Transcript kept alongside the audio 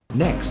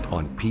Next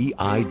on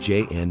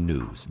PIJN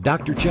News,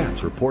 Dr.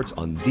 Chaps reports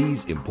on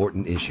these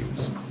important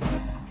issues.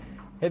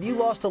 Have you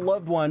lost a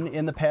loved one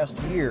in the past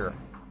year?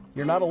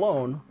 You're not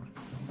alone.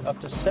 Up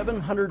to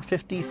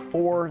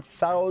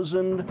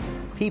 754,000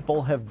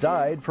 people have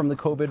died from the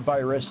COVID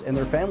virus and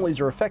their families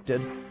are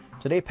affected.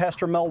 Today,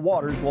 Pastor Mel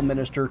Waters will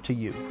minister to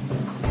you.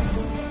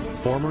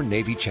 Former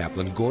Navy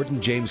chaplain Gordon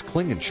James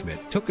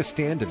Klingenschmitt took a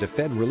stand to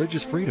defend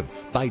religious freedom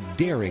by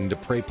daring to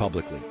pray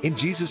publicly in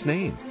Jesus'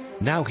 name.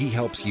 Now he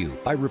helps you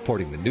by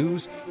reporting the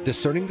news,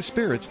 discerning the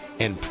spirits,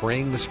 and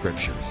praying the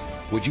scriptures.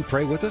 Would you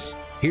pray with us?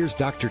 Here's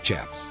Dr.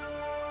 Chaps.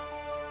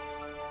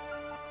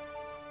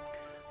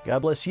 God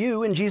bless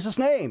you in Jesus'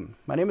 name.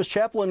 My name is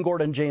Chaplain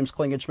Gordon James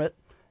Klingenschmitt,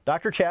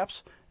 Dr.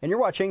 Chaps, and you're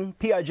watching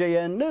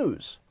PIJN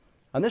News.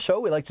 On this show,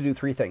 we like to do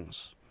three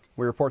things.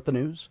 We report the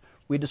news,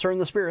 we discern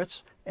the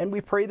spirits, and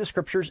we pray the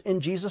scriptures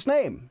in Jesus'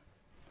 name.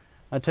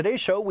 On today's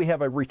show, we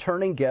have a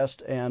returning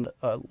guest and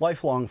a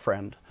lifelong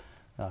friend.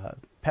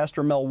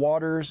 Pastor Mel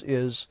Waters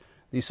is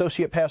the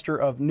associate pastor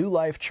of New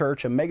Life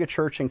Church, a mega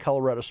church in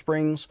Colorado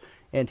Springs,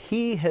 and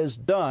he has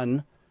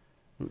done,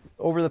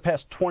 over the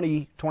past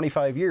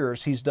 25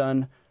 years, he's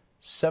done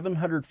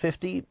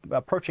 750,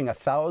 approaching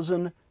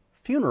 1,000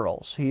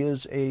 funerals. He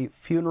is a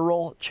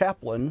funeral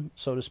chaplain,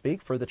 so to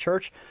speak, for the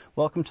church.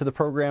 Welcome to the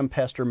program,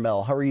 Pastor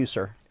Mel. How are you,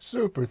 sir?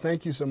 Super.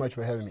 Thank you so much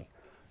for having me.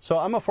 So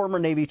I'm a former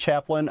Navy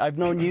chaplain. I've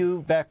known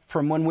you back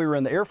from when we were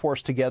in the Air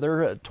Force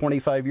together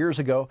 25 years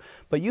ago,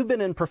 but you've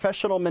been in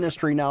professional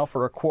ministry now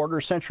for a quarter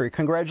century.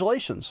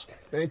 Congratulations.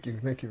 Thank you.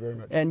 Thank you very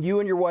much. And you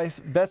and your wife,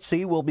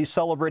 Betsy, will be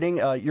celebrating.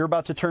 You're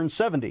about to turn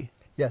 70.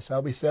 Yes,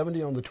 I'll be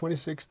 70 on the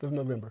 26th of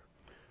November.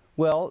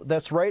 Well,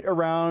 that's right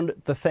around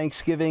the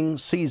Thanksgiving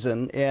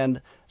season,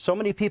 and so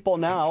many people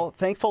now,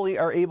 thankfully,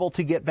 are able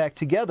to get back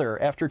together.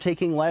 After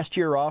taking last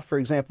year off, for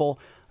example,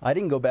 I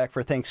didn't go back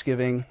for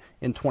Thanksgiving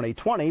in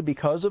 2020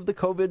 because of the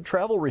COVID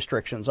travel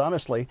restrictions,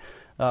 honestly.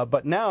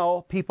 But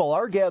now people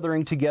are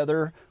gathering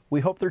together.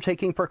 We hope they're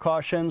taking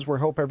precautions. We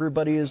hope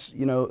everybody is,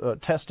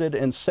 tested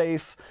and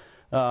safe.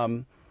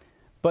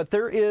 But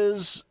there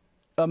is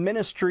a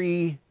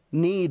ministry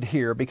need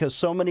here because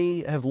so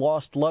many have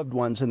lost loved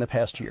ones in the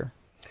past year.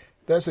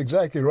 That's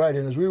exactly right.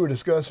 And as we were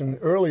discussing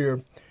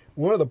earlier,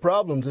 one of the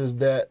problems is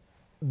that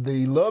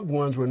the loved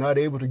ones were not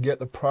able to get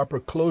the proper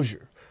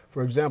closure.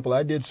 For example,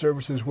 I did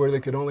services where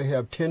they could only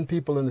have 10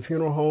 people in the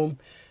funeral home,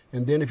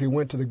 and then if you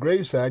went to the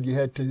graveside, you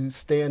had to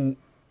stand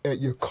at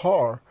your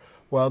car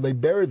while they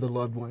buried the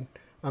loved one.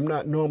 I'm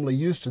not normally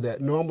used to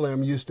that. Normally,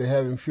 I'm used to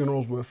having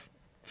funerals with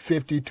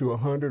 50 to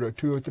 100 or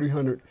 200 or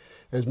 300,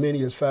 as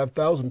many as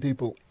 5,000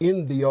 people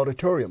in the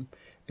auditorium,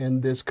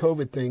 and this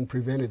COVID thing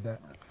prevented that.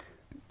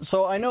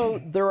 So I know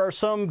there are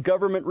some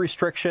government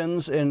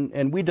restrictions,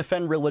 and we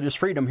defend religious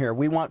freedom here.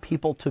 We want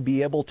people to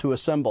be able to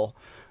assemble.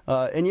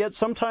 And yet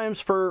sometimes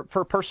for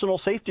personal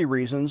safety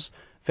reasons,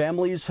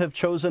 families have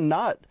chosen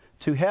not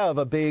to have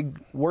a big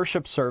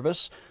worship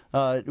service.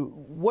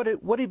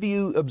 What have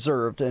you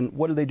observed, and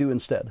what do they do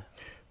instead?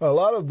 A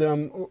lot of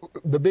them,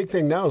 the big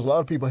thing now is a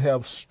lot of people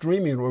have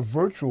streaming or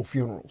virtual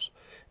funerals.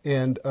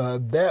 And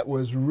that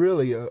was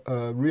really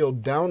a real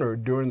downer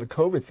during the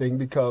COVID thing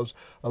because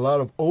a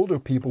lot of older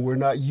people were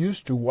not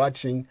used to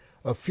watching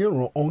a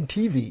funeral on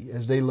TV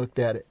as they looked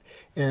at it.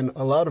 And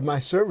a lot of my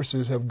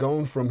services have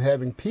gone from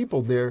having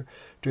people there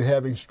to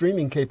having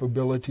streaming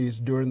capabilities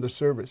during the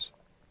service.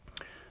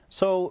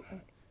 So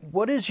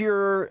what is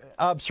your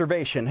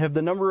observation? Have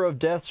the number of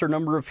deaths or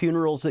number of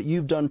funerals that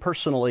you've done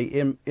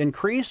personally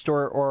increased,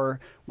 or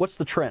what's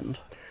the trend?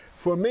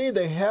 For me,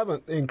 they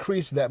haven't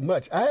increased that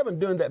much. I haven't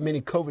done that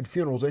many COVID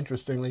funerals,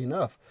 interestingly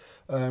enough.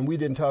 And we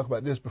didn't talk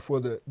about this before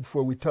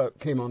we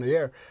came on the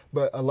air.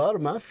 But a lot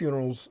of my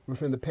funerals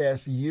within the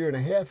past year and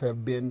a half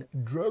have been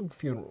drug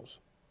funerals.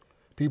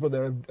 People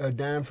that are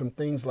dying from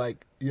things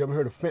like, you ever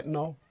heard of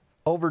fentanyl?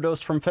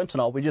 Overdose from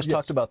fentanyl. We just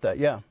talked about that,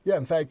 yeah. Yeah,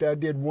 in fact, I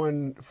did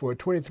one for a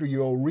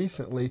 23-year-old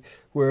recently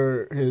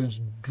where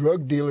his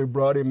drug dealer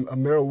brought him a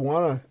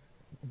marijuana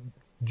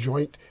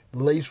joint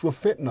laced with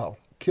fentanyl,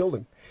 killed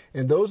him.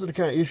 And those are the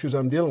kind of issues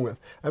I'm dealing with.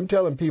 I'm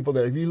telling people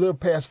that if you live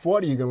past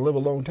 40, you're going to live a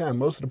long time.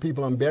 Most of the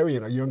people I'm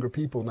burying are younger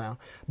people now.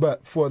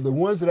 But for the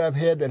ones that I've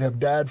had that have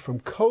died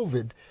from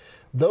COVID,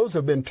 those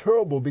have been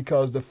terrible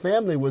because the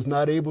family was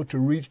not able to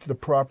reach the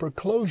proper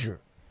closure.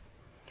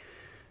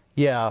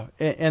 Yeah,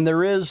 and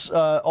there is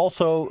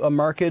also a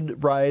marked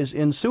rise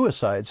in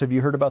suicides. Have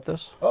you heard about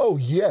this? Oh,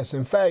 yes.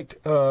 In fact,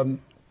 3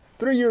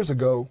 years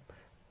ago,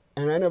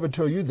 and I never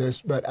told you this,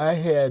 but I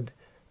had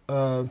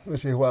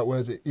let's see, what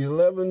was it?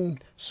 11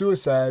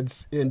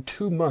 suicides in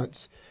 2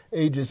 months,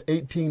 ages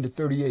 18 to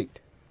 38.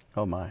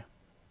 Oh my!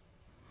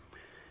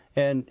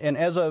 And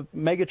as a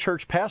mega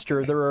church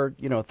pastor, there are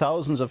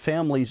thousands of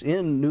families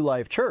in New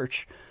Life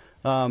Church.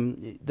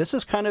 This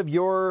is kind of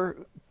your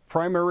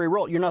primary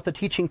role. You're not the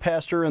teaching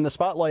pastor in the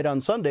spotlight on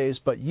Sundays,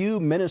 but you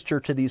minister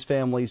to these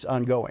families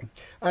ongoing.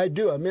 I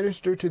do. I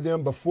minister to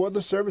them before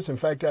the service. In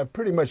fact, I've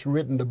pretty much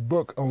written the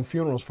book on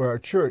funerals for our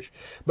church.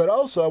 But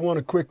also, I want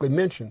to quickly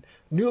mention,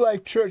 New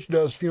Life Church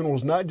does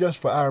funerals not just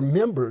for our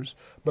members,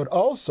 but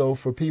also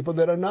for people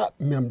that are not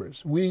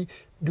members. We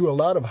do a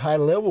lot of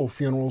high-level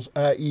funerals,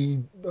 i.e.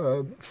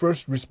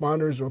 First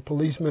responders or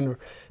policemen or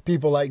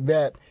people like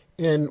that.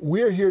 And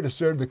we're here to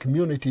serve the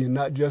community and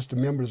not just the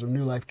members of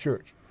New Life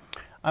Church.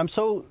 I'm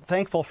so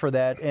thankful for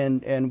that.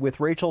 And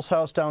with Rachel's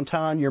House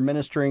downtown, you're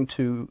ministering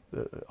to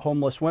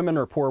homeless women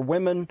or poor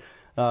women.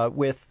 I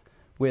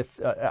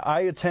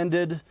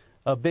attended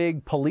a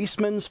big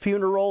policeman's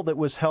funeral that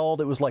was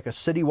held. It was like a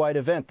citywide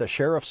event. The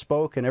sheriff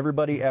spoke, and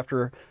everybody,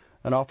 after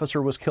an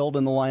officer was killed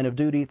in the line of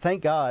duty,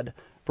 thank God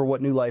for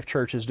what New Life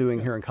Church is doing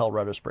here in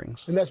Colorado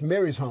Springs. And that's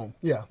Mary's Home.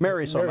 Yeah.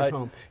 Mary's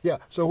Home. Yeah.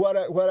 So what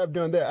I've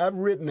done there, I've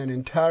written an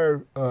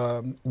entire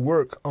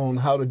work on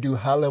how to do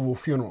high-level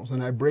funerals,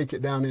 and I break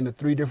it down into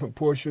 3 different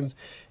portions.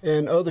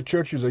 And other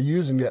churches are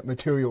using that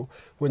material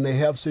when they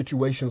have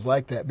situations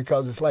like that,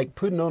 because it's like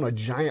putting on a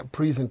giant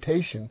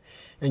presentation,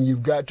 and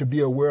you've got to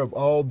be aware of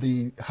all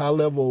the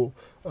high-level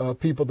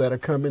people that are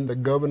coming, the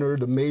governor,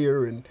 the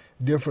mayor, and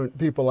different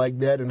people like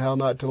that, and how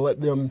not to let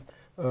them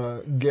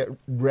get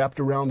wrapped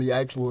around the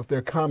axle with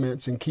their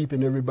comments and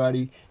keeping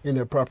everybody in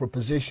their proper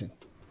position.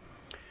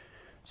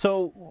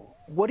 So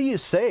what do you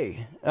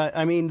say?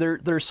 I mean,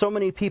 there's so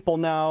many people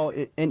now,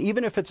 and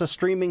even if it's a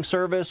streaming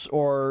service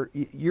or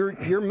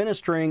you're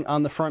ministering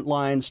on the front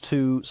lines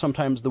to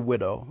sometimes the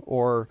widow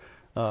or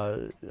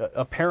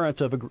a parent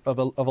of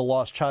a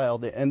lost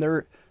child, and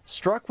they're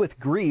struck with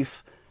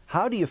grief.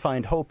 How do you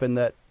find hope in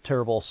that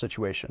terrible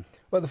situation?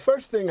 Well, the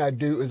first thing I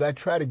do is I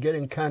try to get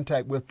in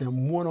contact with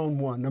them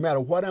one-on-one. No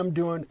matter what I'm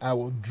doing, I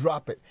will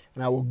drop it,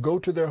 and I will go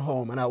to their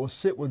home, and I will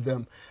sit with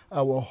them.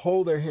 I will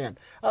hold their hand.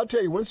 I'll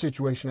tell you one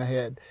situation I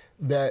had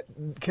that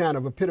kind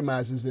of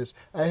epitomizes this.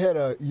 I had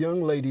a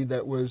young lady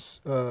that was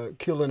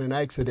killed in an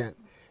accident,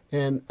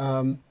 and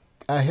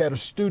I had a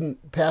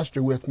student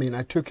pastor with me, and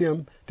I took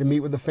him to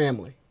meet with the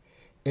family.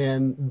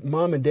 And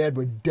Mom and Dad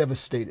were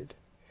devastated.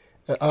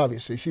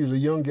 Obviously, she was a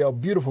young gal,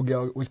 beautiful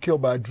gal, was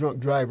killed by a drunk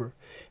driver.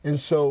 And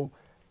so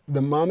the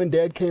mom and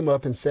dad came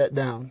up and sat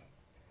down.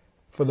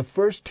 For the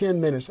first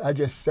 10 minutes, I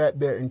just sat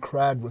there and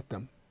cried with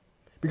them.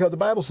 Because the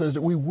Bible says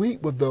that we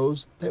weep with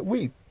those that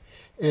weep.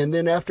 And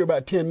then after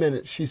about 10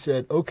 minutes, she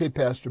said, okay,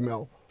 Pastor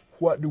Mel,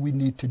 what do we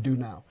need to do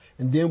now?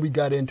 And then we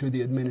got into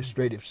the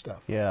administrative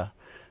stuff. Yeah.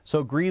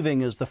 So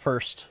grieving is the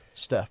first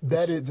step.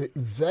 That is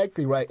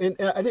exactly right. And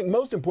I think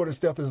most important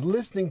step is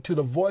listening to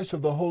the voice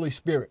of the Holy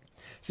Spirit.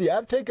 See,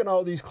 I've taken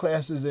all these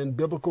classes in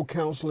biblical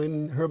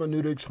counseling,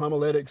 hermeneutics,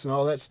 homiletics, and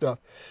all that stuff.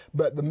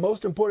 But the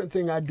most important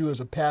thing I do as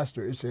a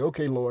pastor is say,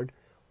 okay, Lord,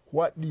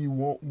 what do you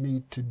want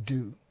me to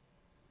do?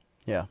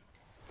 Yeah,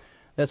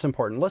 that's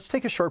important. Let's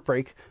take a short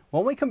break.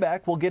 When we come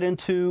back, we'll get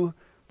into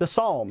the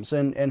Psalms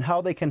and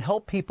how they can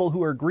help people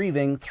who are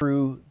grieving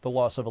through the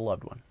loss of a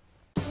loved one.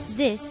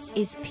 This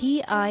is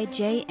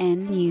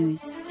PIJN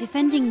News,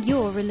 defending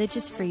your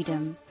religious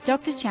freedom.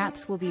 Dr.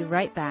 Chaps will be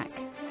right back.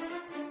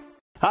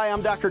 Hi,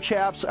 I'm Dr.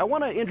 Chaps. I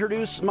want to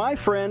introduce my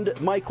friend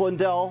Mike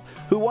Lindell,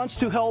 who wants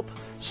to help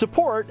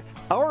support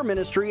our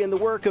ministry and the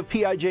work of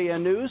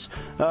PIJN News.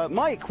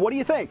 Mike, what do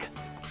you think?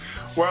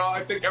 Well,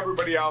 I think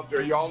everybody out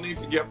there, you all need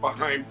to get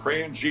behind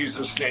Pray in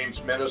Jesus'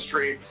 Name's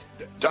ministry.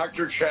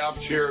 Dr.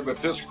 Chaps here, but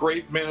this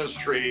great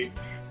ministry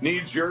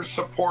needs your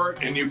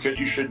support, and you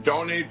should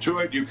donate to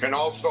it. You can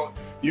also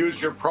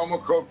use your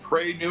promo code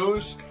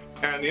PRAYNEWS,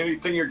 and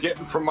anything you're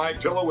getting from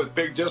MyPillow with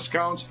big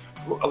discounts,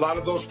 a lot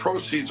of those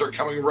proceeds are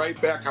coming right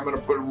back. I'm going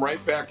to put them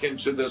right back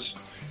into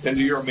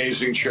your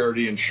amazing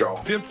charity and show.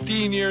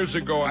 15 years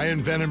ago, I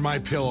invented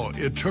MyPillow.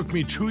 It took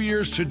me 2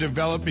 years to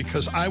develop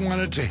because I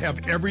wanted to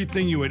have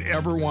everything you would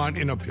ever want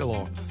in a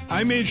pillow.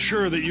 I made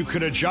sure that you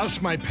could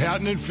adjust my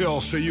patented fill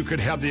so you could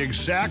have the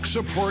exact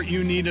support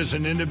you need as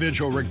an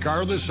individual,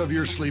 regardless of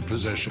your sleep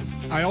position.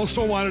 I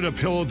also wanted a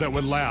pillow that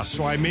would last,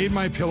 so I made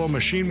MyPillow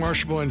machine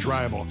washable and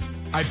dryable.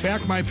 I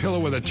back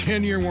MyPillow with a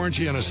 10-year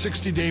warranty and a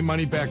 60-day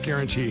money-back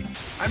guarantee.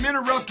 I'm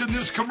interrupting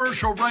this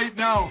commercial right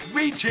now.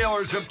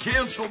 Retailers have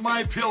canceled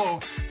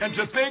MyPillow, and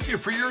to thank you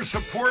for your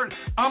support,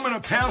 I'm going to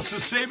pass the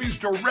savings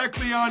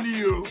directly on to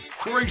you.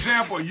 For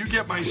example, you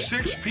get my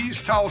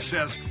 6-piece towel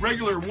sets,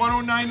 regular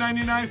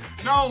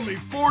 $109.99, now only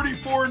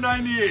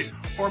 $44.98.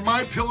 Or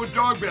MyPillow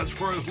dog beds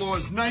for as low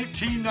as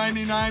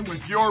 $19.99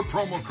 with your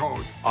promo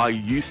code. I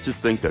used to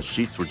think that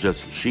sheets were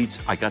just sheets.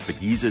 I got the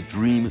Giza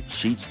Dream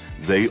sheets.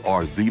 They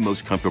are the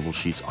most comfortable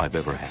sheets I've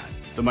ever had.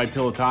 The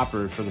MyPillow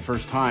topper, for the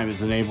first time,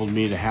 has enabled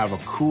me to have a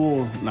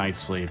cool night's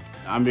sleep.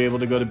 I'm able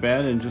to go to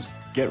bed and just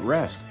get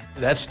rest.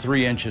 That's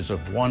 3 inches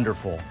of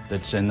wonderful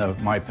that's in the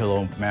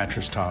MyPillow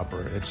mattress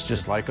topper. It's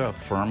just like a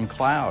firm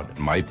cloud.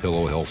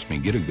 MyPillow helps me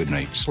get a good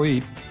night's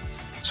sleep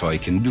so I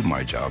can do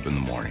my job in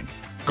the morning.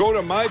 Go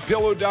to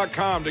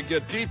MyPillow.com to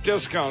get deep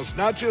discounts,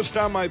 not just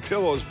on my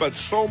pillows, but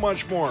so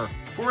much more.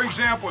 For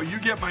example, you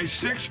get my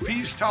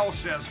 6-piece towel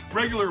sets,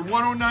 regular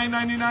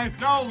 $109.99,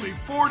 now only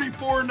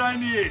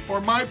 $44.98. Or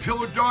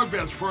MyPillow dog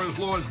beds for as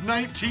low as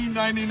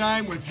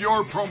 $19.99 with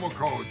your promo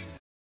code.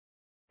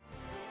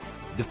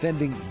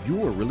 Defending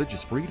your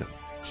religious freedom.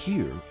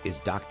 Here is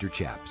Dr.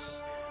 Chaps.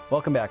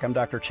 Welcome back. I'm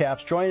Dr.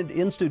 Chaps, joined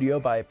in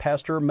studio by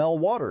Pastor Mel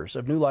Waters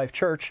of New Life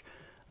Church.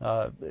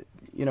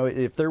 You know,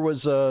 if there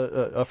was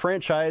a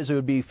franchise, it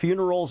would be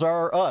Funerals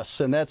Are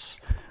Us, and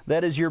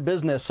that is your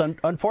business.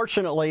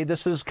 Unfortunately,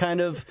 this is kind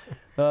of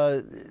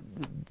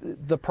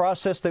the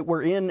process that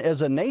we're in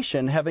as a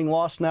nation, having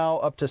lost now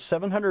up to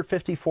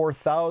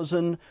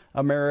 754,000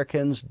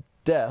 Americans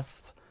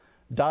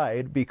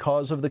died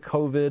because of the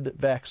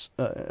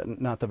COVID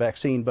not the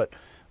vaccine, but,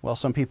 well,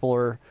 some people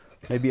are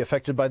maybe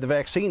affected by the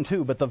vaccine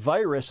too, but the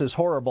virus is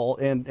horrible,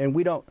 and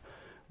we don't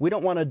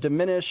want to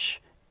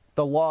diminish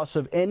the loss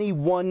of any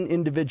one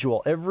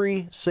individual.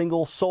 Every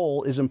single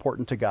soul is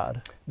important to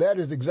God. That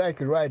is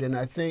exactly right. And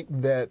I think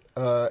that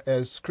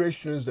as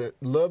Christians that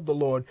love the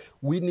Lord,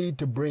 we need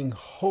to bring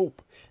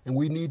hope, and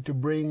we need to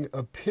bring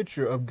a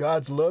picture of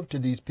God's love to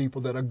these people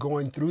that are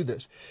going through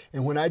this.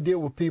 And when I deal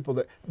with people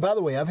that, by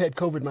the way, I've had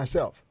COVID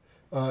myself.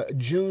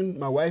 June,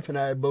 my wife and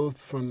I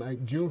both, from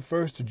June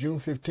 1st to June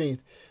 15th,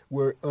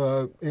 were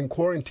in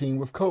quarantine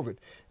with COVID.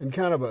 And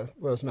kind of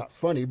well, it's not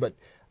funny, but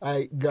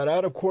I got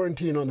out of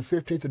quarantine on the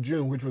 15th of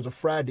June, which was a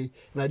Friday,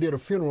 and I did a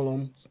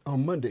funeral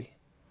on Monday.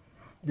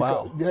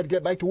 Wow. You had to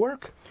get back to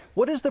work.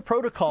 What is the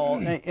protocol?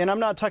 And I'm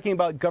not talking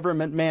about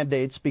government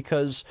mandates,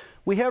 because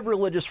we have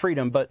religious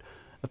freedom, but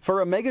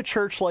for a mega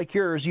church like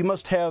yours, you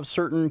must have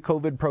certain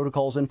COVID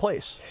protocols in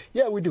place.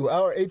 Yeah, we do.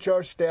 Our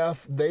HR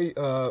staff,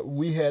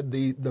 we had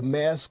the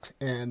masks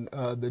and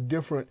the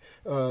different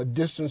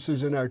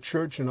distances in our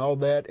church and all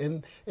that,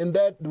 and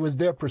that was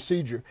their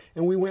procedure,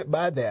 and we went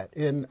by that.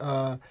 And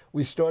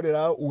we started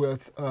out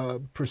with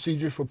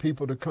procedures for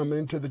people to come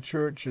into the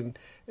church, and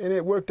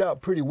it worked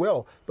out pretty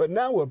well. But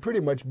now we're pretty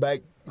much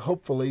back,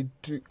 hopefully,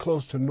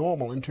 close to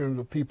normal in terms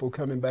of people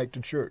coming back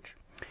to church.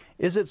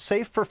 Is it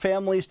safe for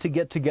families to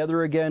get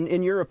together again,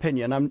 in your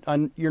opinion?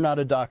 You're not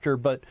a doctor,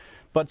 but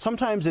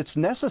sometimes it's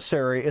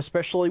necessary,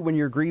 especially when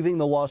you're grieving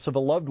the loss of a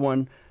loved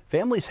one.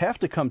 Families have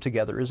to come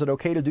together. Is it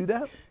okay to do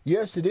that?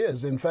 Yes, it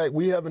is. In fact,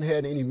 we haven't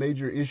had any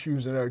major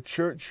issues in our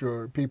church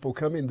or people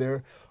coming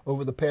there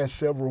over the past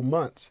several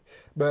months.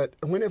 But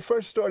when it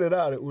first started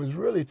out, it was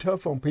really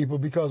tough on people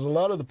because a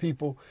lot of the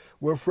people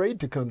were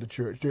afraid to come to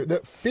church.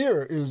 That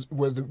fear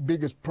was the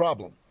biggest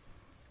problem.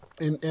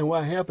 And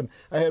what happened,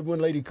 I had one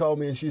lady call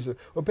me and she said,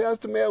 "Well,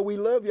 Pastor Mel, we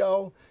love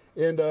y'all,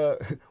 and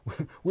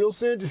we'll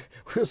send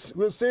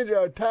you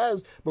our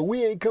tithes, but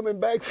we ain't coming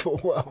back for a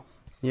while."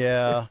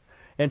 Yeah,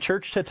 and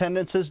church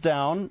attendance is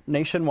down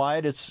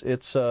nationwide. It's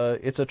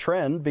a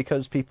trend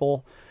because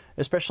people,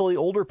 especially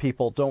older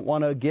people, don't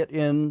want to get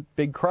in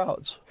big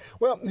crowds.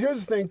 Well,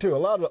 here's the thing too. A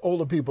lot of the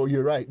older people,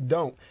 you're right,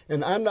 don't.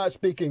 And I'm not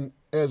speaking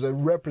as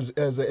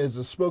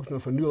a spokesman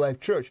for New Life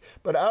Church,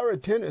 but our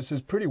attendance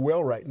is pretty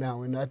well right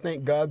now, and I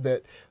thank God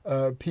that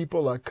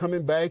people are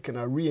coming back and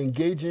are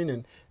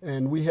re-engaging,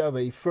 and we have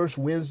a first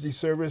Wednesday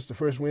service, the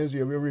first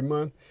Wednesday of every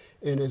month,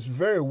 and it's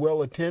very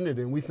well attended,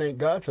 and we thank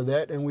God for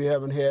that, and we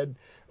haven't had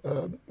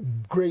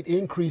great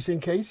increase in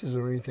cases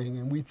or anything,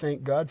 and we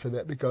thank God for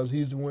that because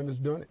He's the one that's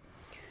done it.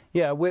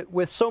 Yeah,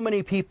 with so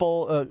many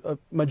people, a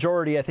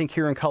majority, I think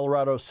here in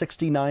Colorado,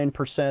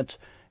 69%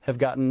 have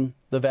gotten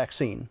the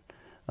vaccine.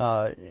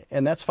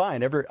 And that's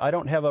fine. I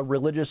don't have a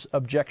religious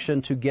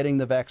objection to getting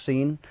the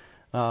vaccine.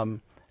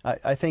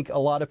 I think a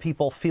lot of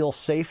people feel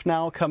safe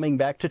now coming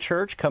back to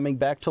church, coming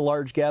back to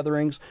large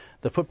gatherings.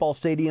 The football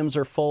stadiums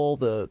are full.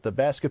 The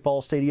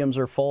basketball stadiums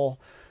are full.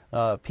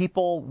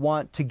 People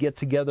want to get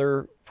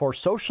together for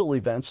social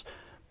events.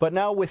 But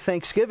now with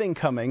Thanksgiving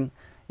coming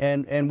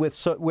and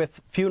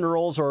with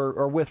funerals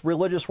or with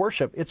religious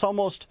worship, it's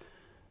almost,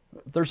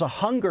 there's a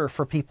hunger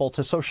for people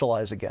to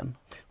socialize again.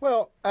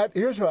 Well,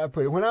 here's how I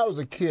put it. When I was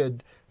a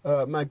kid,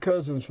 my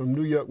cousins from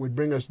New York would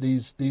bring us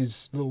these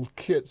little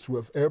kits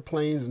with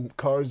airplanes and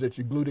cars that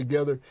you glue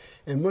together.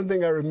 And one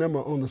thing I remember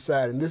on the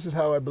side, and this is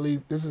how I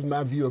believe, this is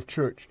my view of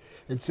church,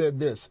 it said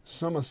this: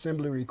 some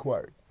assembly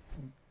required.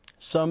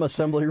 Some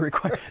assembly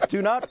required.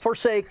 Do not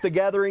forsake the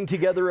gathering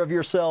together of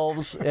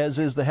yourselves, as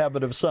is the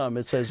habit of some,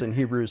 it says in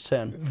Hebrews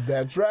 10.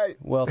 That's right.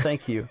 Well,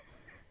 thank you.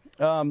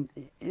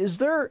 Is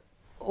there,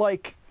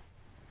 like,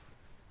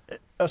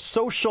 a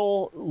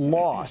social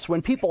loss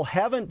when people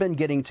haven't been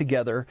getting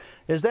together?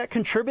 Has that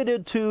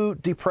contributed to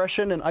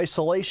depression and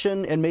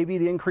isolation and maybe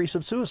the increase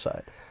of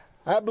suicide?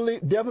 I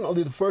believe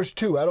definitely the first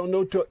two. I don't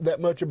know that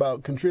much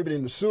about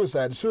contributing to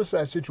suicide. The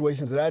suicide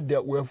situations that I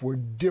dealt with were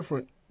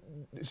different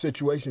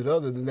situations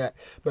other than that,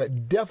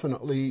 but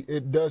definitely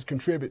it does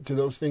contribute to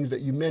those things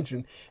that you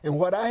mentioned. And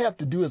what I have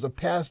to do as a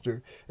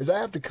pastor is I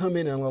have to come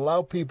in and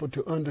allow people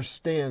to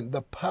understand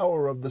the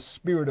power of the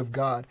Spirit of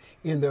God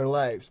in their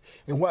lives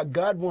and what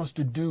God wants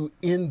to do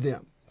in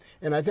them.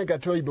 And I think I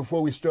told you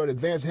before we started,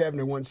 Vance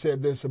Havner once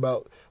said this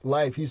about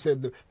life. He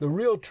said, the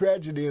real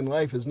tragedy in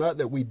life is not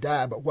that we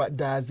die, but what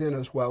dies in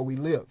us while we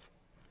live.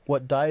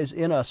 What dies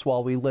in us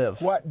while we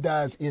live? What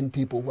dies in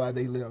people while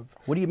they live?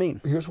 What do you mean?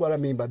 Here's what I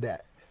mean by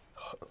that.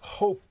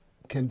 Hope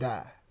can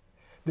die.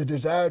 The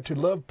desire to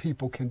love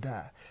people can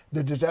die.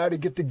 The desire to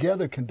get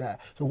together can die.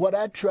 So what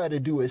I try to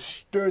do is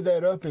stir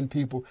that up in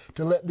people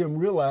to let them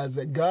realize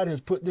that God has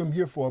put them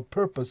here for a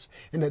purpose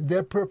and that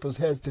their purpose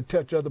has to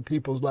touch other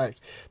people's lives.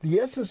 The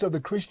essence of the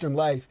Christian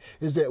life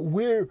is that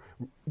we're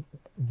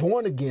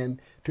born again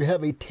to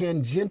have a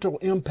tangential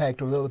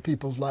impact on other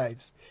people's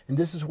lives. And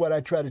this is what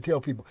I try to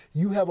tell people.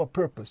 You have a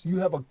purpose. You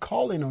have a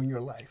calling on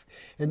your life.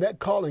 And that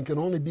calling can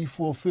only be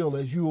fulfilled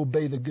as you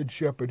obey the Good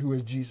Shepherd, who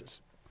is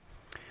Jesus.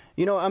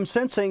 You know, I'm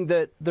sensing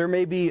that there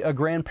may be a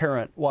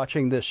grandparent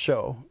watching this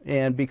show,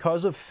 and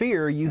because of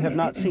fear, you have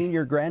not seen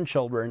your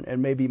grandchildren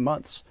in maybe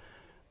months.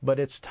 But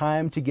it's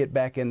time to get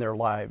back in their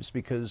lives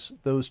because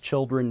those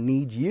children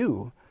need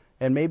you.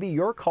 And maybe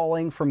your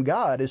calling from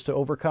God is to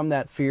overcome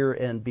that fear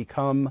and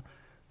become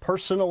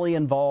personally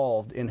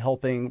involved in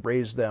helping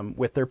raise them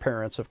with their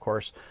parents, of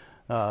course.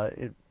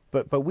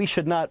 But we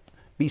should not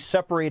be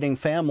separating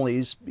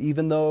families,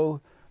 even though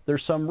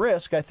there's some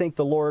risk. I think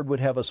the Lord would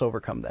have us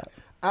overcome that.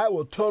 I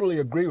will totally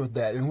agree with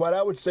that. And what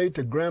I would say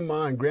to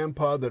grandma and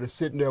grandpa that are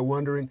sitting there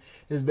wondering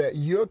is that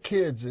your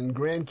kids and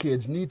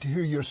grandkids need to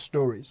hear your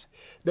stories.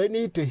 They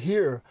need to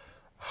hear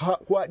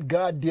what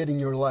God did in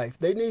your life.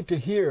 They need to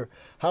hear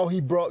how he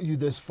brought you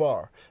this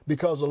far,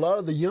 because a lot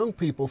of the young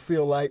people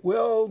feel like,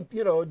 well,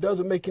 you know, it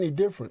doesn't make any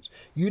difference.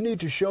 You need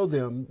to show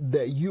them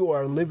that you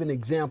are a living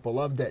example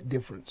of that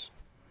difference.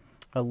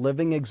 A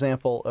living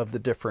example of the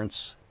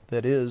difference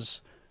that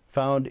is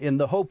found in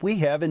the hope we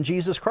have in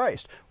Jesus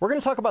Christ. We're going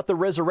to talk about the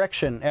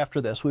resurrection after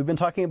this. We've been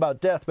talking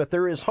about death, but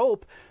there is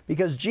hope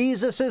because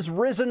Jesus is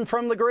risen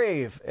from the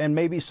grave, and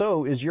maybe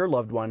so is your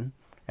loved one.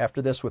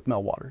 After this with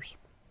Mel Waters.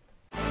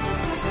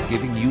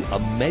 Giving you a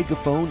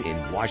megaphone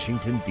in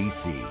Washington,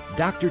 D.C.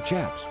 Dr.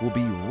 Chaps will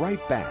be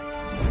right back.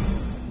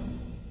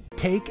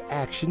 Take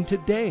action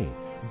today.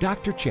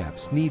 Dr.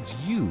 Chaps needs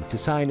you to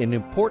sign an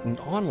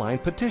important online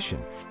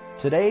petition.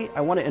 Today,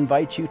 I want to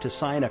invite you to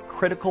sign a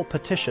critical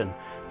petition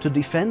to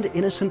defend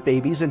innocent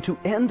babies and to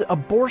end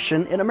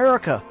abortion in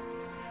America.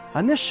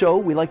 On this show,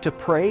 we like to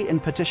pray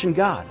and petition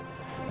God,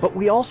 but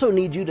we also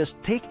need you to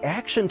take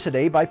action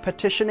today by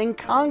petitioning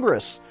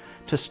Congress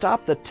to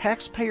stop the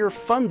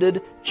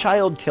taxpayer-funded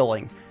child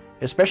killing,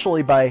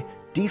 especially by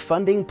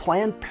defunding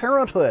Planned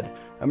Parenthood,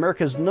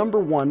 America's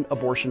 #1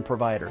 abortion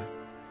provider.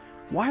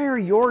 Why are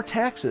your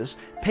taxes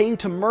paying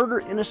to murder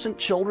innocent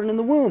children in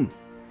the womb?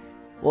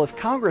 Well, if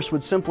Congress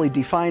would simply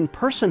define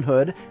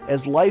personhood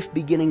as life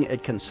beginning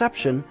at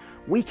conception,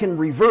 we can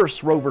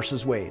reverse Roe v.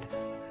 Wade.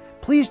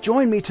 Please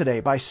join me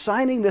today by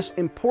signing this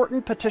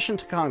important petition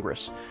to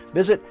Congress.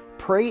 Visit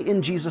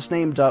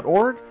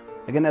prayinjesusname.org.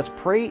 Again, that's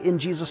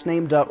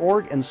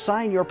prayinjesusname.org and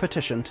sign your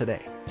petition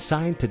today.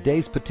 Sign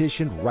today's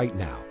petition right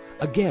now.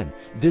 Again,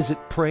 visit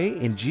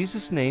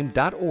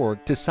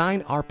prayinjesusname.org to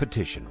sign our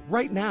petition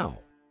right now.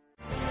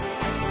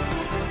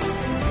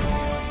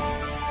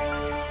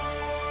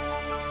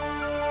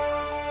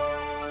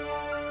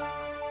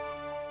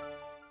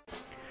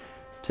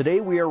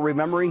 Today we are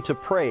remembering to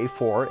pray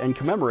for and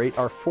commemorate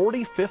our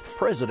 45th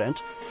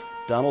president,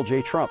 Donald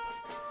J. Trump,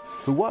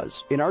 who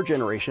was, in our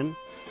generation,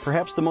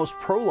 perhaps the most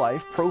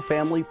pro-life,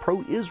 pro-family,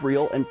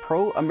 pro-Israel, and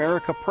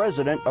pro-America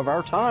president of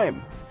our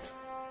time.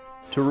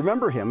 To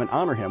remember him and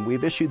honor him,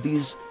 we've issued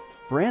these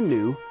brand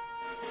new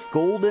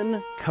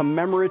golden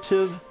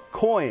commemorative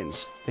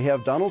coins. They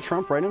have Donald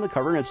Trump right on the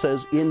cover, and it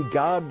says, "In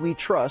God We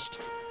Trust,"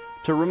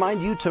 to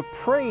remind you to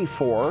pray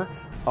for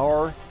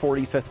our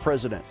 45th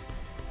president.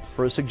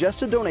 For a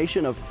suggested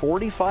donation of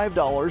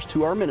 $45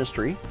 to our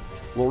ministry,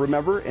 we'll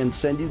remember and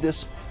send you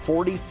this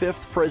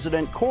 45th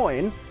president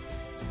coin.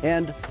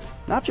 And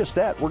not just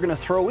that, we're going to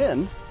throw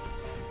in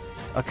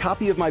a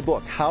copy of my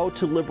book, How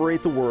to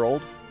Liberate the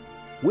World,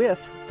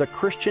 with the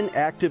Christian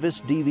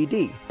Activist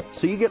DVD.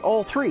 So you get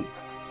all three.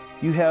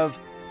 You have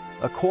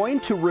a coin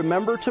to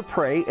remember to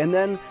pray, and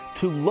then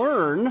to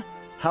learn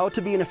how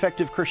to be an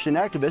effective Christian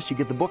activist, you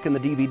get the book and the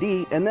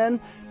DVD, and then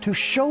to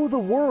show the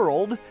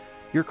world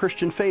your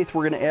Christian faith,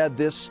 we're going to add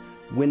this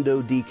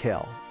window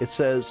decal. It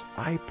says,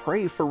 "I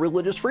pray for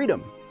religious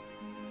freedom."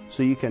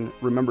 So you can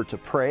remember to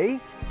pray,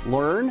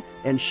 learn,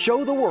 and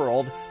show the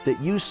world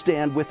that you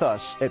stand with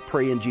us at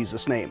Pray in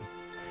Jesus' Name.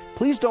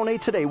 Please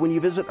donate today when you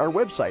visit our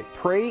website,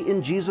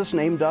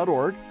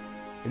 prayinjesusname.org.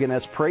 Again,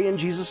 that's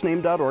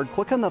prayinjesusname.org.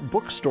 Click on the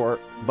bookstore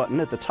button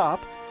at the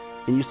top,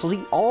 and you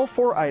see all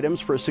 4 items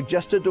for a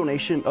suggested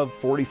donation of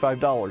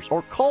 $45.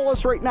 Or call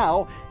us right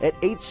now at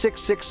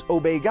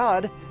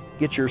 866-OBEY-GOD.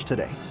 Get yours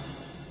today.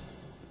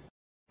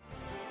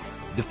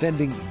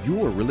 Defending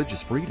your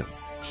religious freedom.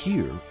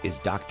 Here is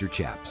Dr.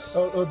 Chaps.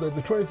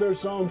 The 23rd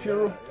Psalm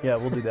funeral? Yeah,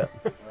 we'll do that.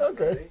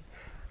 Okay.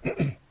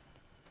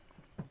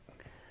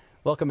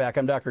 Welcome back.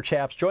 I'm Dr.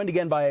 Chaps, joined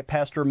again by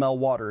Pastor Mel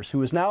Waters,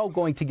 who is now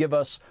going to give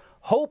us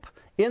hope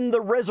in the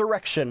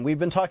resurrection. We've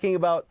been talking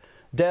about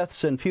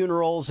deaths and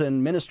funerals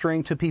and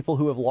ministering to people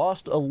who have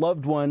lost a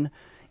loved one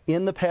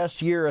in the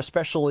past year,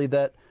 especially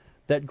that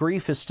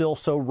grief is still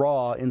so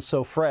raw and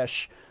so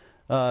fresh.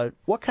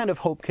 What kind of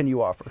hope can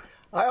you offer?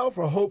 I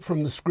offer hope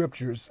from the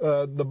Scriptures.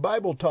 The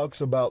Bible talks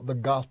about the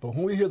gospel.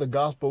 When we hear the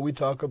gospel, we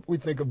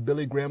think of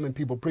Billy Graham and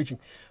people preaching.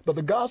 But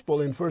the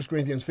gospel in 1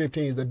 Corinthians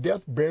 15 is the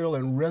death, burial,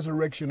 and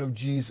resurrection of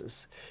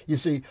Jesus. You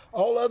see,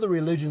 all other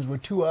religions were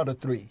 2 out of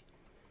 3.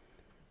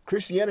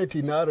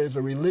 Christianity, not as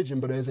a religion,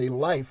 but as a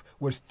life,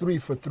 was 3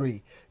 for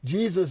 3.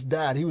 Jesus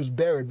died, he was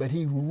buried, but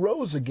he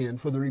rose again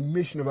for the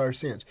remission of our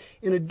sins.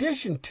 In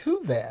addition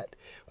to that,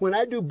 when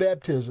I do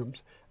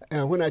baptisms,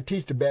 and when I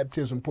teach the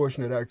baptism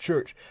portion at our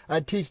church, I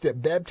teach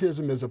that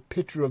baptism is a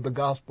picture of the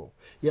gospel.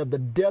 You have the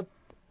death,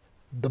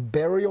 the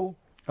burial,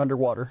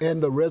 underwater,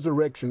 and the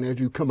resurrection as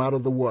you come out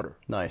of the water.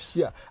 Nice.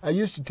 Yeah. I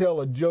used to tell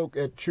a joke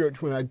at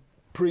church when I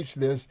preached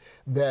this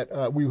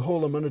that we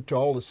hold them until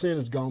all the sin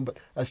is gone, but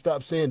I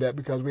stopped saying that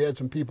because we had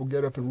some people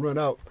get up and run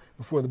out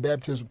before the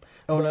baptism.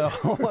 Oh,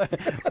 no.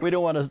 We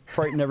don't want to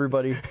frighten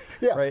everybody.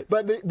 Yeah, right?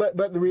 But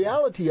the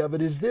reality of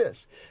it is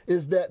this,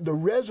 is that the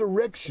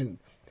resurrection,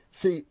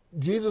 see,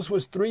 Jesus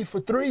was 3 for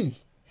 3.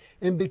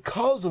 And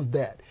because of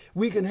that,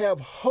 we can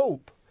have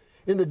hope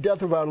in the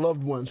death of our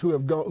loved ones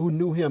who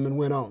knew him and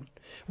went on.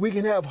 We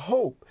can have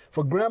hope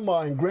for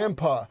grandma and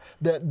grandpa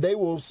that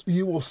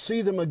you will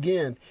see them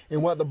again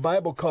in what the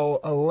Bible calls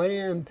a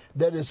land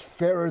that is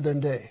fairer than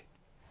day.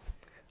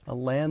 A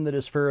land that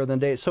is fairer than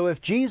day. So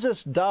if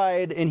Jesus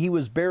died and he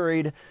was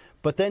buried,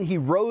 but then he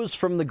rose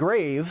from the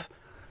grave,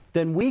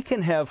 then we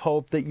can have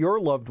hope that your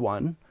loved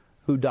one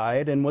who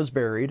died and was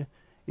buried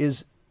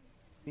is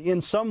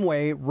in some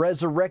way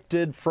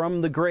resurrected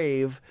from the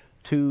grave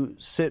to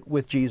sit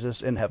with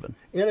Jesus in heaven.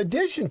 In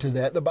addition to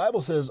that, the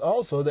Bible says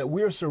also that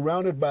we're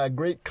surrounded by a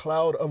great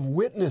cloud of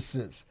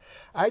witnesses.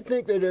 I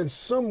think that in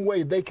some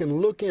way they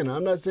can look in.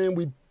 I'm not saying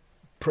we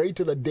pray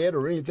to the dead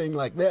or anything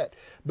like that,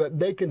 but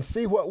they can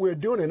see what we're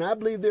doing, and I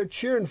believe they're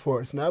cheering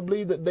for us, and I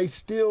believe that they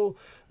still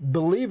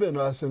believe in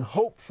us and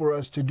hope for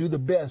us to do the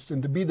best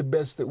and to be the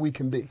best that we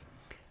can be.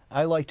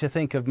 I like to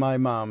think of my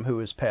mom who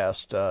has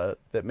passed, that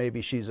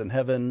maybe she's in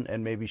heaven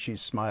and maybe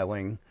she's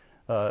smiling,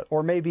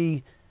 or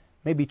maybe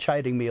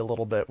chiding me a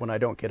little bit when I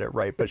don't get it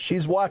right. But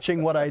she's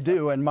watching what I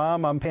do, and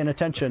Mom, I'm paying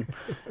attention.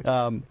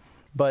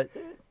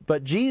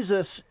 But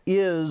Jesus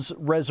is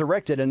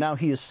resurrected, and now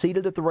he is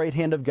seated at the right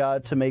hand of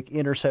God to make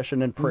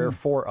intercession and prayer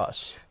for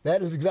us.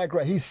 That is exactly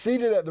right. He's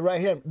seated at the right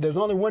hand. There's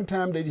only one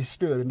time that he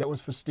stood, and that was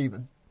for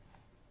Stephen.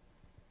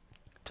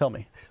 Tell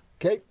me.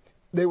 Okay.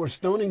 They were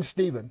stoning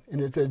Stephen,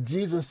 and it said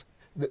Jesus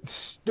that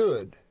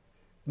stood.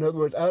 In other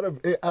words, out of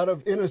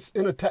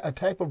a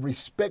type of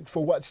respect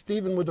for what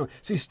Stephen was doing.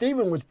 See,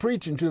 Stephen was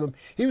preaching to them.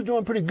 He was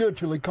doing pretty good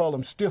till he called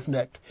them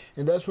stiff-necked,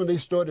 and that's when they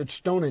started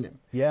stoning him.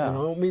 Yeah. And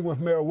I don't mean with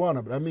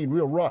marijuana, but I mean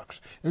real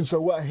rocks. And so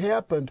what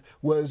happened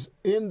was,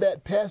 in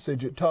that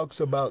passage, it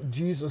talks about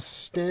Jesus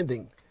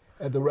standing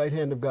at the right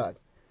hand of God.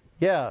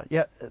 Yeah,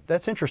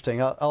 that's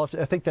interesting. I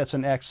think that's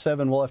in Acts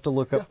 7. We'll have to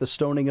look up the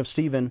stoning of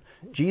Stephen.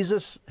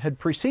 Jesus had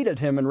preceded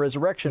him in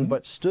resurrection,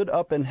 but stood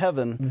up in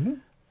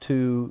heaven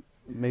to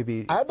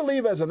maybe... I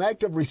believe as an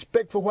act of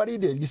respect for what he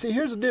did. You see,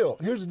 here's the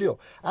deal.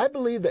 I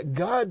believe that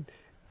God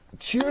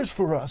cheers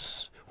for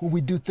us when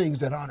we do things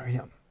that honor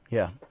him.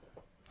 Yeah.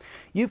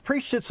 You've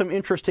preached at some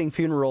interesting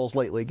funerals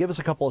lately. Give us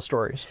a couple of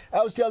stories.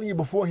 I was telling you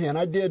beforehand,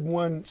 I did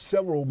one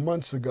several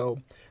months ago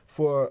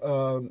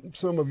for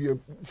some of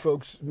you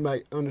folks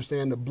might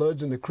understand the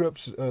Bloods and the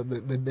Crips,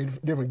 the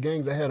different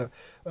gangs. I had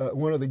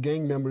one of the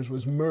gang members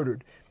was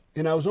murdered.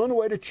 And I was on the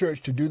way to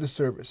church to do the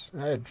service.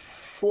 I had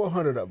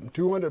 400 of them,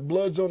 200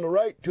 Bloods on the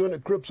right,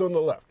 200 Crips on the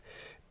left.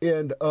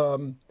 And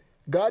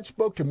God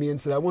spoke to me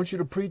and said, I want you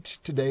to preach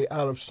today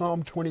out of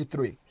Psalm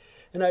 23.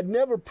 And I'd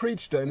never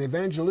preached an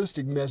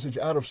evangelistic message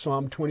out of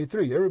Psalm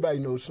 23. Everybody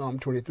knows Psalm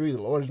 23,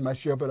 the Lord is my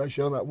shepherd, I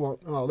shall not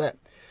want, and all that.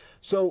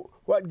 So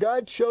what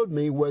God showed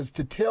me was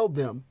to tell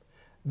them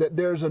that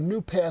there's a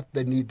new path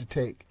they need to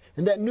take.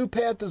 And that new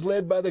path is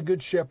led by the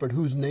Good Shepherd,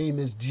 whose name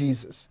is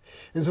Jesus.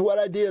 And so what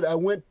I did, I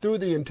went through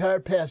the entire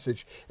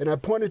passage, and I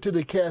pointed to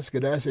the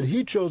casket, and I said,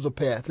 he chose a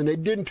path, and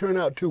it didn't turn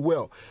out too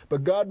well.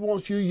 But God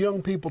wants you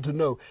young people to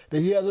know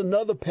that he has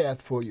another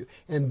path for you.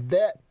 And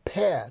that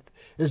path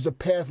is the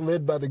path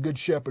led by the Good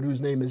Shepherd,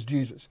 whose name is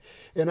Jesus.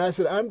 And I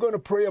said, I'm going to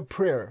pray a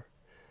prayer.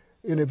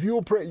 And if you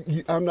will pray,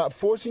 I'm not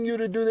forcing you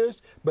to do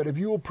this, but if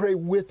you will pray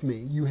with me,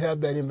 you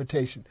have that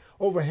invitation.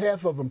 Over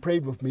half of them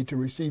prayed with me to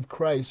receive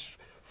Christ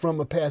from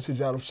a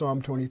passage out of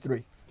Psalm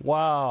 23.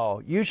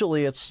 Wow.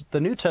 Usually it's the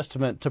New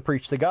Testament to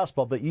preach the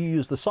gospel, but you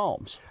use the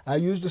Psalms. I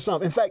used the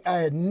Psalms. In fact, I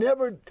had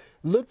never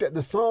looked at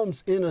the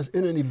Psalms in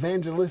an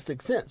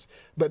evangelistic sense.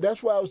 But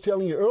that's why I was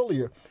telling you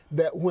earlier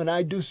that when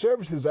I do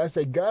services, I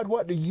say, God,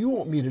 what do you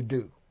want me to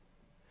do?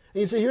 And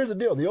you see, here's the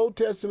deal. The Old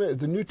Testament is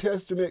the New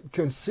Testament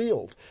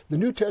concealed. The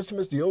New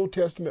Testament is the Old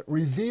Testament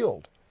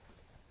revealed.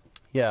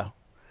 Yeah.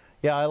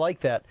 Yeah, I like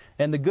that.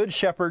 And the Good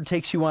Shepherd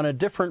takes you on a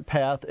different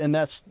path, and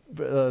that's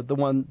the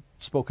one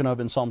spoken of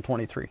in Psalm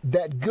 23.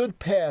 That good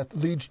path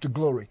leads to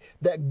glory.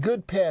 That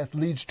good path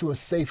leads to a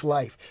safe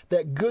life.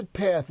 That good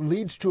path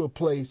leads to a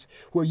place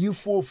where you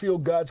fulfill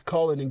God's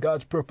calling and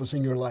God's purpose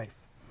in your life.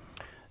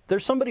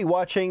 There's somebody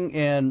watching,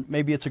 and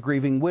maybe it's a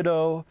grieving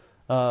widow,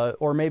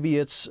 or maybe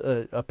it's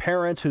a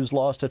parent who's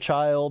lost a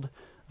child,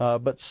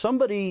 but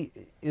somebody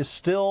is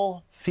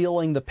still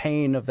feeling the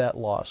pain of that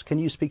loss. Can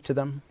you speak to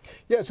them?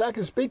 Yes, I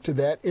can speak to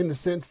that in the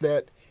sense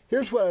that,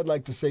 here's what I'd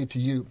like to say to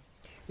you,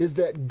 is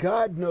that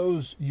God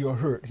knows your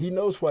hurt. He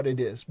knows what it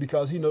is,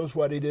 because He knows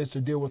what it is to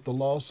deal with the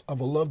loss of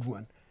a loved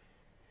one.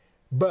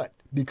 But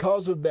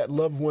because of that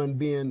loved one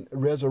being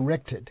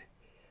resurrected,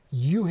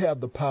 you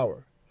have the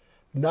power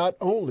not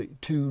only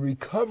to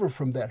recover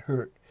from that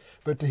hurt,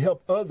 but to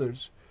help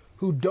others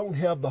who don't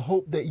have the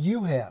hope that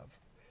you have.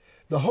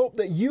 The hope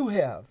that you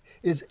have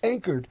is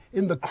anchored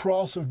in the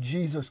cross of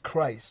Jesus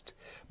Christ.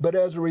 But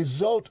as a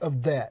result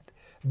of that,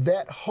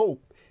 that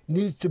hope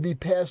needs to be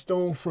passed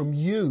on from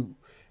you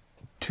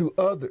to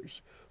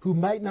others who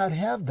might not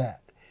have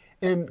that.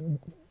 And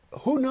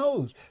who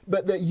knows,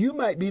 but that you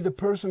might be the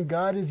person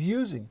God is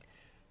using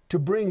to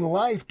bring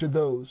life to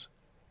those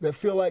that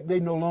feel like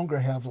they no longer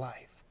have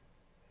life.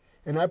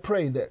 And I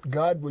pray that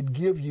God would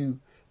give you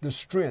the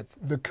strength,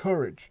 the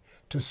courage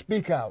to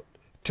speak out,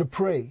 to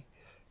pray,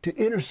 to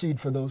intercede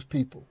for those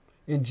people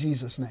in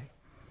Jesus' name.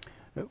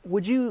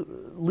 Would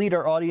you lead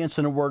our audience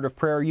in a word of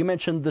prayer? You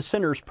mentioned the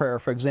sinner's prayer,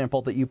 for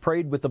example, that you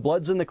prayed with the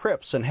Bloods and the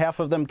Crips, and half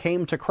of them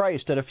came to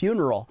Christ at a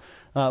funeral.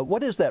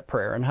 What is that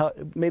prayer, and how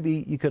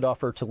maybe you could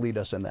offer to lead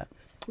us in that?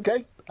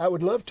 Okay, I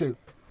would love to.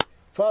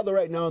 Father,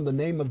 right now in the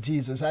name of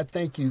Jesus, I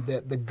thank you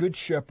that the Good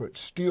Shepherd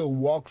still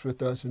walks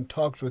with us and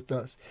talks with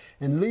us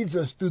and leads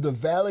us through the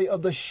valley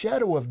of the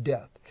shadow of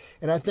death.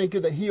 And I thank you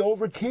that He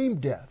overcame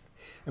death.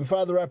 And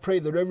Father, I pray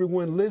that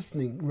everyone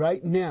listening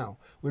right now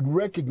would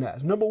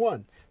recognize, number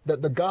one,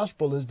 that the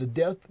gospel is the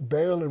death,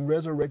 burial, and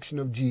resurrection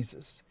of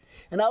Jesus.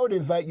 And I would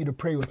invite you to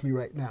pray with me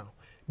right now.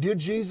 Dear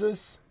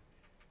Jesus,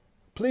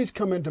 please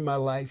come into my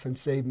life and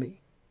save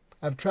me.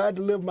 I've tried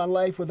to live my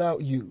life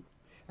without you.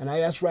 And I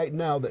ask right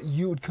now that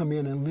you would come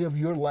in and live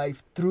your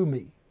life through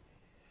me.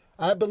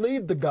 I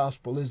believe the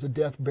gospel is the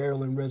death,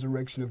 burial, and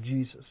resurrection of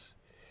Jesus.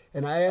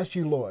 And I ask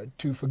you, Lord,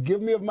 to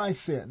forgive me of my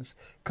sins,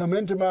 come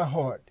into my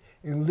heart,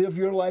 and live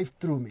your life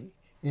through me.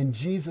 In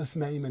Jesus'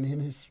 name and in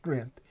His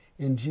strength.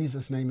 In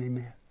Jesus' name,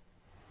 amen.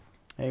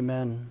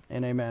 Amen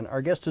and amen.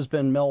 Our guest has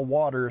been Mel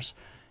Waters.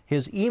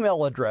 His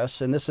email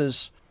address, and this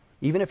is,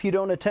 even if you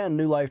don't attend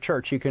New Life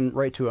Church, you can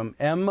write to him,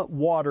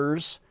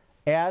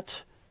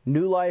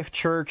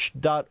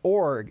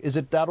 mwaters@newlifechurch.org. Is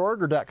it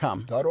 .org or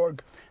 .com?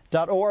 .org.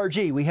 .org.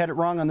 We had it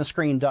wrong on the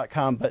screen,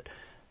 .com, but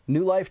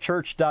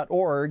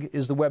newlifechurch.org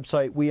is the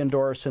website we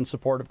endorse and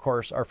support, of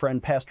course, our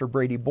friend Pastor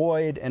Brady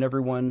Boyd and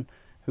everyone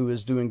who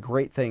is doing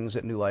great things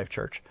at New Life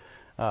Church.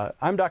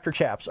 I'm Dr.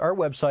 Chaps. Our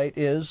website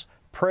is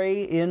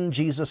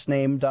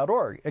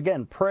prayinjesusname.org.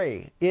 Again,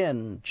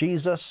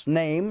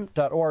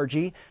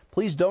 prayinjesusname.org.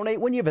 Please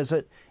donate when you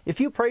visit. If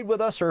you prayed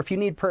with us or if you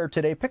need prayer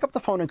today, pick up the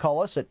phone and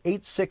call us at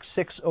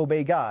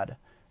 866-OBEY-GOD.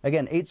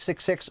 Again,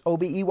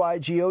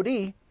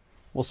 866-OBEYGOD.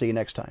 We'll see you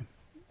next time.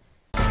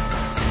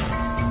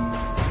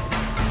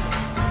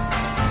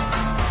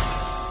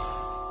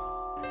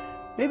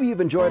 Maybe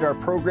you've enjoyed our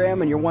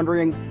program and you're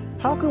wondering,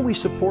 how can we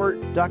support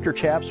Dr.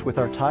 Chaps with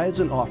our tithes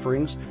and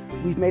offerings?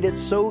 We've made it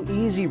so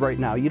easy right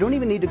now. You don't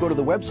even need to go to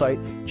the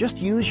website. Just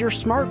use your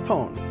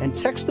smartphone and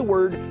text the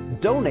word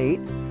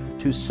DONATE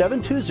to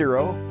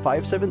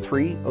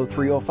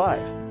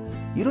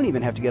 720-573-0305. You don't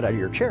even have to get out of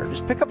your chair.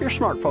 Just pick up your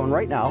smartphone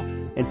right now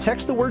and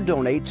text the word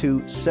DONATE to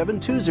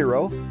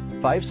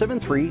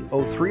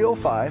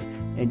 720-573-0305,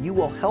 and you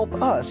will help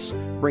us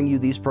bring you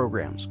these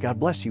programs. God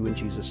bless you in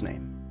Jesus'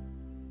 name.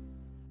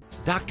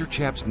 Dr.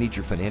 Chaps needs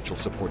your financial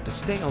support to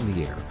stay on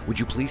the air. Would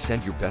you please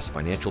send your best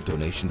financial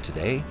donation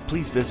today?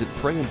 Please visit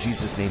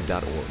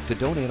prayinjesusname.org to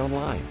donate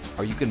online.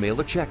 Or you can mail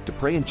a check to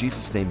Pray in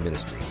Jesus' Name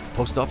Ministries,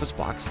 Post Office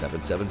Box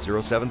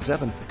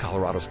 77077,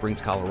 Colorado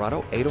Springs,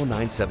 Colorado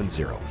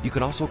 80970. You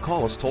can also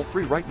call us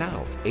toll-free right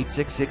now,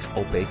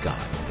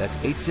 866-OBEY-GOD. That's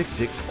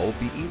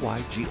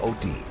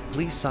 866-OBEYGOD.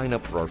 Please sign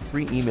up for our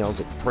free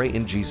emails at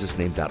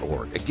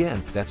prayinjesusname.org.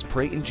 Again, that's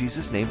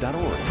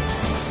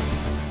prayinjesusname.org.